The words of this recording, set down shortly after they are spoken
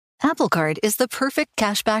Apple Card is the perfect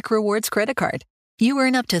cashback rewards credit card. You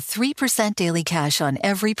earn up to 3% daily cash on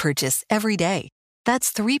every purchase every day.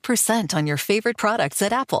 That's 3% on your favorite products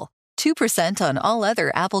at Apple, 2% on all other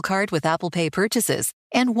Apple Card with Apple Pay purchases,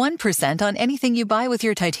 and 1% on anything you buy with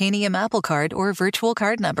your titanium Apple Card or virtual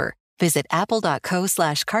card number. Visit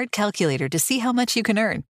apple.co/card calculator to see how much you can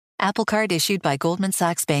earn. Apple Card issued by Goldman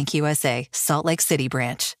Sachs Bank USA, Salt Lake City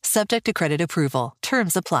branch. Subject to credit approval.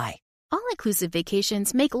 Terms apply. All-inclusive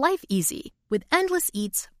vacations make life easy with endless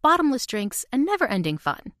eats, bottomless drinks, and never-ending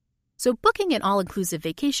fun. So booking an all-inclusive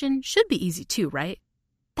vacation should be easy too, right?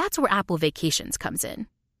 That's where Apple Vacations comes in.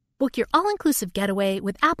 Book your all-inclusive getaway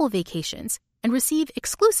with Apple Vacations and receive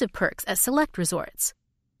exclusive perks at select resorts.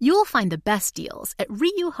 You'll find the best deals at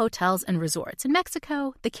Riu Hotels and Resorts in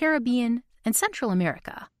Mexico, the Caribbean, and Central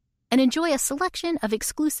America, and enjoy a selection of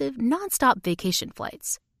exclusive nonstop vacation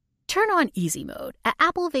flights. Turn on easy mode at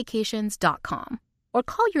applevacations.com or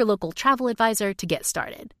call your local travel advisor to get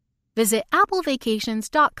started. Visit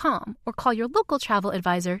applevacations.com or call your local travel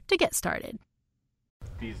advisor to get started.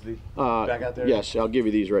 Beasley, back out there? Yes, I'll give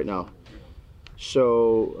you these right now.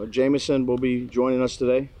 So, Jamison will be joining us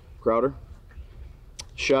today, Crowder.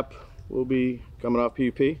 Shep will be coming off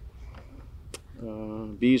PUP.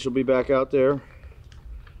 Bees will be back out there.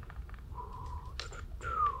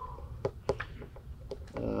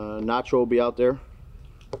 Nacho will be out there.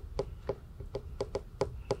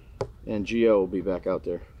 And Gio will be back out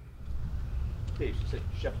there. Hey, you said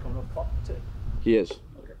Shep coming up top today? He is.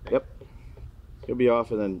 Okay. Yep. He'll be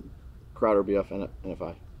off, and then Crowder will be off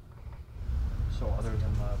NFI. So other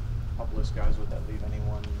than the up list guys, would that leave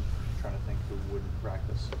anyone trying to think who wouldn't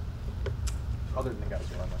practice? Other than the guys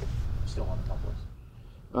who are still on the top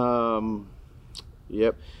list?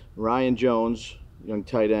 Yep. Ryan Jones, young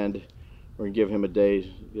tight end. We're going to give him a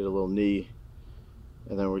day, get a little knee,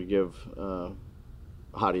 and then we're going to give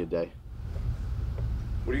Hottie a day.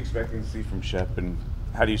 What are you expecting to see from Shep, and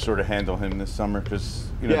how do you sort of handle him this summer? Because,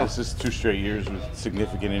 this is 2 straight years with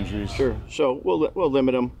significant injuries. Sure. So we'll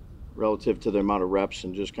limit him relative to the amount of reps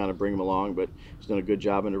and just kind of bring him along, but he's done a good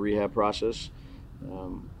job in the rehab process.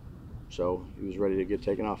 So he was ready to get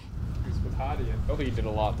taken off. With Hottie, I don't think he did a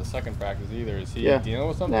lot the second practice either. Is he dealing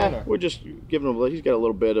with something? Nah, we're just giving him he's got a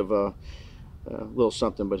little bit of a little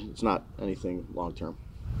something, but it's not anything long term.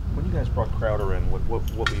 When you guys brought Crowder in, what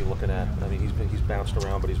were you looking at? I mean, he's bounced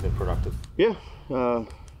around, but he's been productive. Yeah, been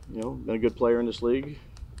a good player in this league.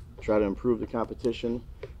 Try to improve the competition,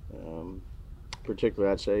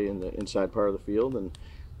 particularly I'd say in the inside part of the field, and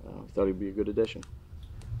thought he'd be a good addition.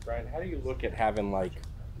 Brian, how do you look at having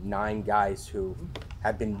 9 guys who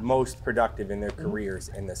have been most productive in their careers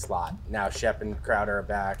in the slot? Now Shep and Crowder are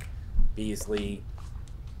back, Beasley,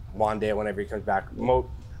 Wandale whenever he comes back.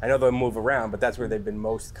 I know they'll move around, but that's where they've been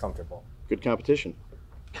most comfortable. Good competition.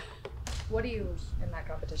 What are you, in that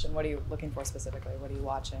competition, what are you looking for specifically? What are you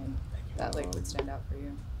watching that would stand out for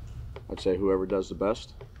you? I'd say whoever does the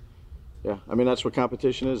best. Yeah, I mean, that's what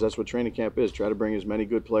competition is. That's what training camp is. Try to bring as many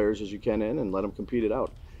good players as you can in and let them compete it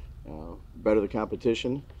out. Better the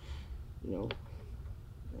competition,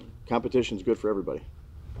 competition's good for everybody.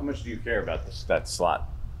 How much do you care about that slot,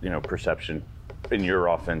 perception in your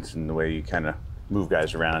offense and the way you kind of move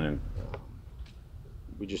guys around? And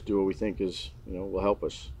we just do what we think is, will help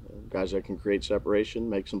us. Guys that can create separation,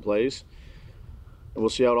 make some plays, and we'll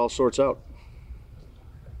see how it all sorts out.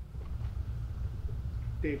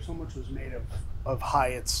 Dave, so much was made of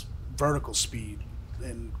Hyatt's vertical speed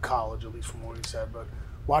in college, at least from what he said, but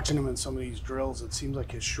watching him in some of these drills, it seems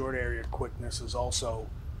like his short area quickness is also,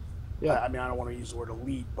 I mean, I don't want to use the word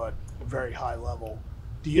elite, but very high level.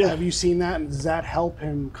 Have you seen that, and does that help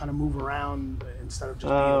him kind of move around instead of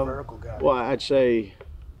just being a vertical guy? Well, I'd say,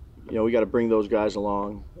 we got to bring those guys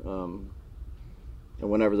along, and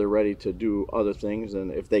whenever they're ready to do other things,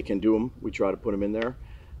 and if they can do them, we try to put them in there.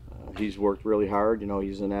 He's worked really hard.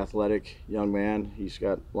 He's an athletic young man. He's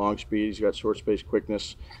got long speed. He's got short space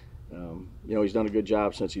quickness. He's done a good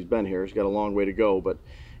job since he's been here. He's got a long way to go, but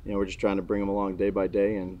we're just trying to bring him along day by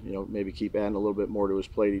day, and maybe keep adding a little bit more to his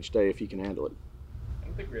plate each day if he can handle it. I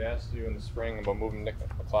don't think we asked you in the spring about moving Nick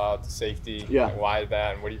McLeod to safety. Yeah. Why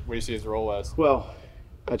that, and what do you see his role as? Well,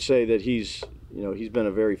 I'd say that he's been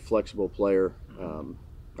a very flexible player,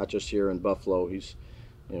 not just here in Buffalo. He's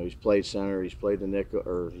played center, he's played the nickel,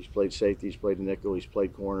 or he's played safety, he's played the nickel, he's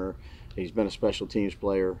played corner. He's been a special teams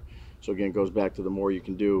player. So again, it goes back to the more you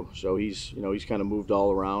can do. So he's kind of moved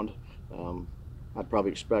all around. I'd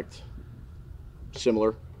probably expect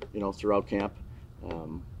similar, throughout camp.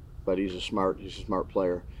 But he's a smart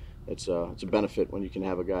player. It's a benefit when you can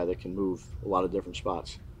have a guy that can move a lot of different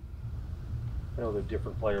spots. I know they're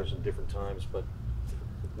different players in different times, but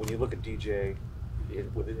when you look at DJ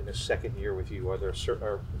within his second year with you,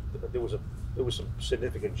 there was some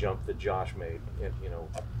significant jump that Josh made, and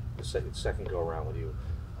the second go around with you.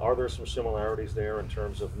 Are there some similarities there in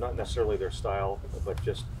terms of not necessarily their style, but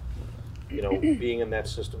just being in that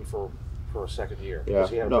system for a second year? Yeah, because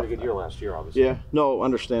he had a pretty good year last year, obviously. Yeah, no,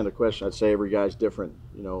 understand the question. I'd say every guy's different.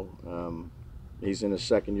 He's in his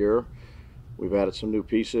second year. We've added some new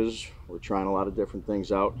pieces. We're trying a lot of different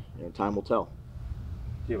things out. Time will tell.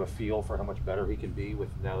 Do you have a feel for how much better he can be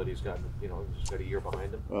now that he's got a year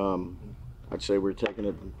behind him? I'd say we're taking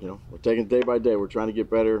it, we're taking it day by day. We're trying to get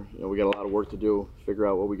better. We got a lot of work to do, figure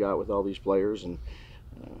out what we got with all these players, and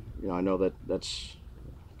I know that's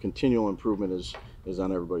continual improvement is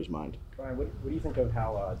on everybody's mind. Brian, what do you think of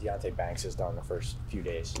how Deonte Banks has done the first few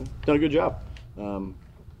days? Done a good job.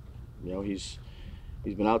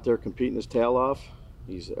 He's been out there competing his tail off.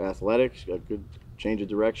 He's athletic. He's got good change of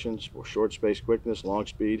directions, short space quickness, long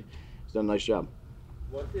speed. He's done a nice job.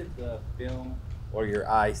 What did the film or your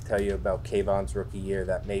eyes tell you about Kayvon's rookie year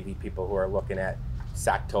that maybe people who are looking at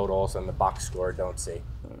sack totals and the box score don't see?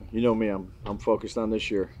 You know me, I'm focused on this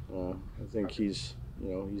year. I think he's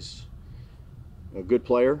a good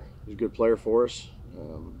player. He's a good player for us.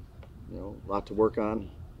 A lot to work on.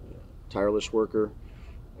 Tireless worker.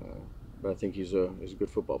 But I think he's a good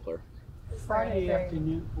football player. Friday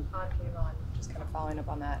afternoon. On Kayvon, just kind of following up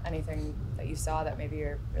on that. Anything that you saw that maybe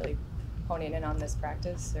you're really honing in on this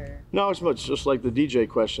practice, or? No, it's much just like the DJ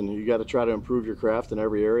question. You got to try to improve your craft in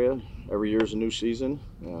every area. Every year's a new season.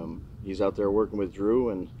 He's out there working with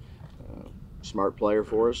Drew, and smart player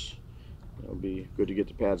for us. It'll be good to get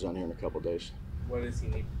the pads on here in a couple of days. What does he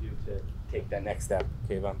need to do to take that next step,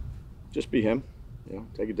 Kayvon? Just be him.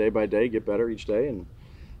 Take it day by day, get better each day, and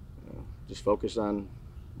just focus on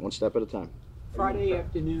one step at a time. Friday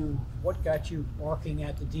afternoon, what got you barking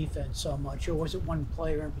at the defense so much, or was it one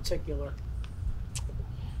player in particular?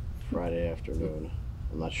 Friday afternoon.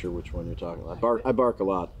 I'm not sure which one you're talking about. I bark a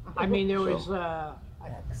lot. I mean, there was, I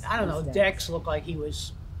don't know, Dex looked like he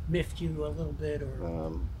was miffed you a little bit,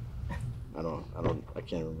 or... I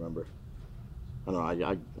can't remember. I don't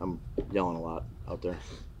know, I'm yelling a lot out there.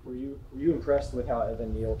 Were you impressed with how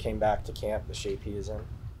Evan Neal came back to camp, the shape he is in?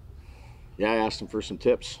 Yeah, I asked him for some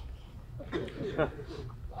tips.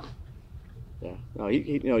 Yeah, no,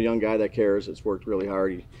 he young guy that cares. It's worked really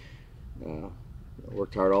hard. He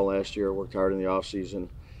worked hard all last year. Worked hard in the off season.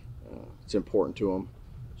 It's important to him,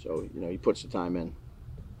 so he puts the time in.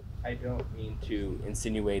 I don't mean to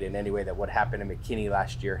insinuate in any way that what happened to McKinney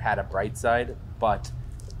last year had a bright side, but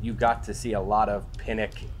you got to see a lot of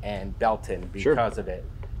Pinnock and Belton because of it.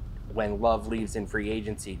 When Love leaves in free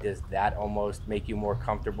agency, does that almost make you more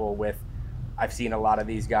comfortable with, I've seen a lot of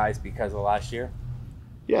these guys because of last year?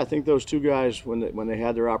 Yeah, I think those two guys, when they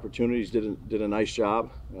had their opportunities, did a nice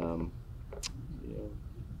job.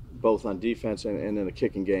 Both on defense and in the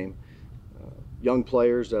kicking game. Young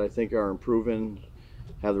players that I think are improving,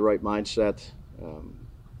 have the right mindset.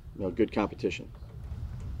 Good competition.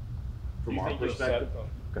 From our perspective,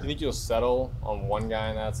 do you think you'll settle on one guy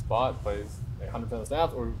in that spot, plays 100% of the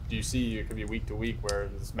snaps, or do you see it could be week to week where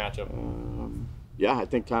this matchup? Yeah, I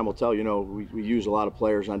think time will tell. We use a lot of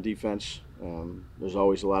players on defense. There's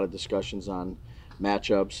always a lot of discussions on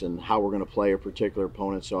matchups and how we're going to play a particular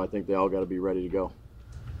opponent, so I think they all got to be ready to go.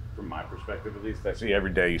 From my perspective, at least, I see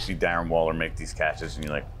every day you see Darren Waller make these catches, and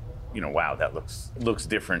you're like, wow, that looks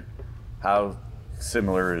different. How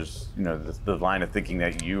similar is the line of thinking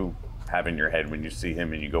that you have in your head when you see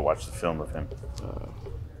him and you go watch the film of him?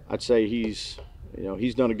 I'd say he's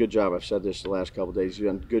done a good job. I've said this the last couple of days. He's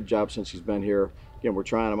done a good job since he's been here. Again, we're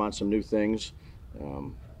trying him on some new things.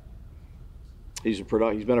 He's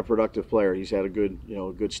been a productive player. He's had a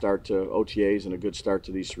good start to OTAs and a good start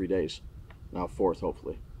to these 3 days. Now fourth,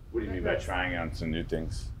 hopefully. What do you mean by trying out some new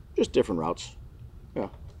things? Just different routes. Yeah.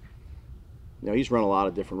 He's run a lot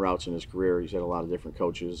of different routes in his career. He's had a lot of different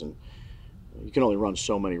coaches, and you can only run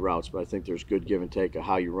so many routes, but I think there's good give and take of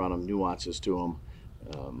how you run them, nuances to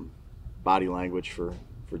them, body language for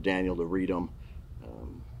Daniel to read them.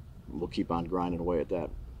 We'll keep on grinding away at that.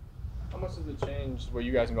 How much does it change where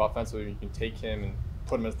you guys can go offensively? You can take him and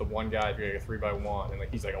put him as the one guy if you're like a 3-by-1, and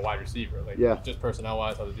he's like a wide receiver. Just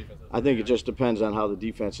personnel-wise, how the defense is. I think it just depends on how the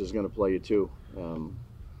defense is going to play you too.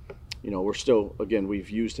 We're still, again, we've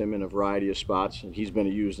used him in a variety of spots, and he's been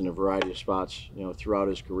used in a variety of spots, throughout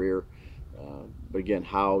his career. But again,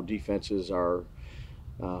 how defenses are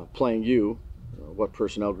playing you, what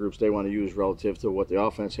personnel groups they want to use relative to what the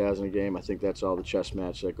offense has in a game, I think that's all the chess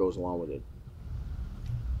match that goes along with it.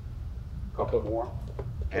 Couple more?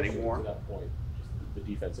 Any more? To that point, just the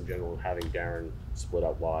defense in general, having Darren split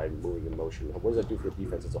out wide, moving in motion. What does that do for the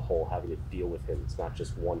defense as a whole, having to deal with him? It's not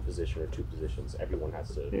just one position or two positions. Everyone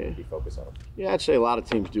has to be focused on him. Yeah, I'd say a lot of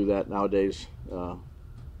teams do that nowadays.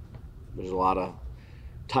 There's a lot of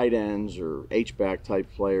tight ends or H-back type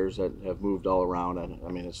players that have moved all around.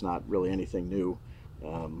 I mean, it's not really anything new.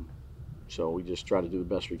 So we just try to do the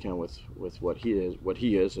best we can with what he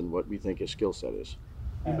is and what we think his skill set is.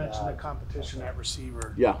 You mentioned the competition at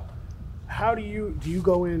receiver. Yeah. How do you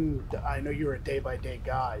go in? I know you're a day-by-day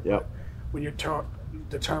guy, but when you're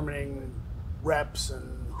determining reps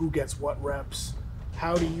and who gets what reps,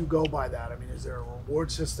 how do you go by that? I mean, is there a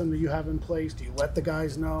reward system that you have in place? Do you let the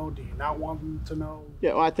guys know? Do you not want them to know?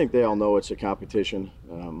 Yeah, well, I think they all know it's a competition.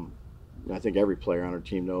 I think every player on our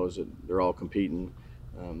team knows that they're all competing.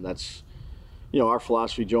 That's, our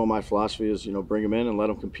philosophy, Joe and my philosophy is, bring them in and let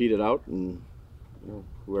them compete it out. And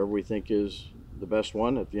whoever we think is the best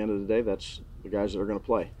one, at the end of the day, that's the guys that are going to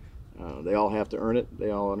play. They all have to earn it. They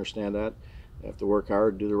all understand that. They have to work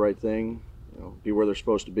hard, do the right thing, be where they're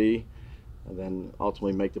supposed to be, and then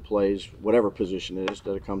ultimately make the plays, whatever position it is,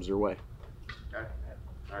 that it comes their way. All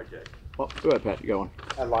right, Jay. Well, go ahead, Pat. You go on.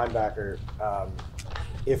 At linebacker,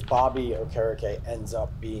 if Bobby Okereke ends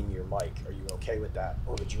up being your Mike, are you okay with that?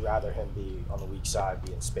 Or would you rather him be on the weak side,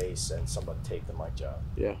 be in space, and somebody take the Mike job?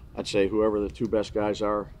 Yeah, I'd say whoever the two best guys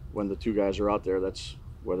are, when the two guys are out there, that's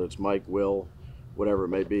whether it's Mike, Will, whatever it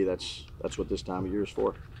may be, that's what this time of year is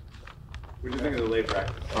for. What do you think of the late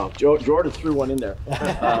practice? Oh, Jordan threw one in there.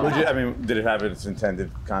 Did it have its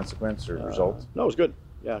intended consequence or result? No, it was good.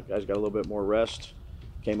 Yeah, guys got a little bit more rest.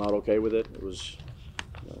 Came out okay with it. It was,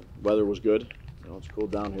 weather was good. It's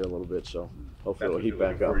cooled down here a little bit, so hopefully it'll heat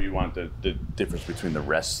back up. Or you want the difference between the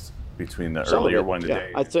rest between the earlier one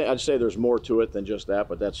today? I'd say there's more to it than just that,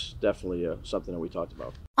 but that's definitely something that we talked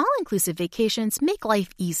about. All-inclusive vacations make life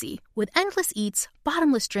easy with endless eats,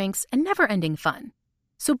 bottomless drinks, and never-ending fun.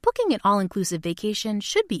 So booking an all-inclusive vacation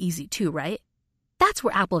should be easy too, right? That's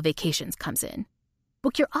where Apple Vacations comes in.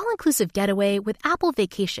 Book your all-inclusive getaway with Apple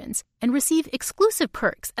Vacations and receive exclusive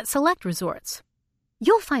perks at select resorts.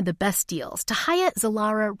 You'll find the best deals to Hyatt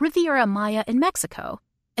Zilara Riviera Maya in Mexico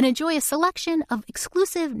and enjoy a selection of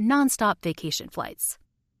exclusive nonstop vacation flights.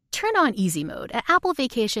 Turn on easy mode at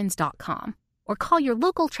applevacations.com or call your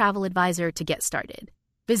local travel advisor to get started.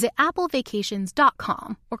 Visit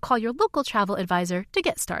applevacations.com or call your local travel advisor to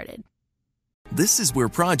get started. This is where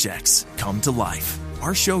projects come to life.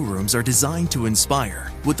 Our showrooms are designed to inspire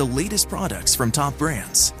with the latest products from top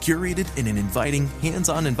brands, curated in an inviting,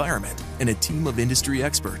 hands-on environment, and a team of industry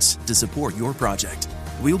experts to support your project.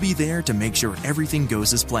 We'll be there to make sure everything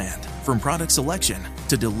goes as planned, from product selection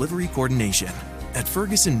to delivery coordination. At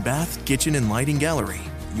Ferguson Bath, Kitchen, and Lighting Gallery,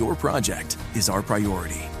 your project is our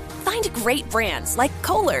priority. Find great brands like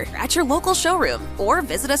Kohler at your local showroom or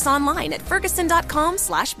visit us online at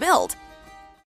ferguson.com/build.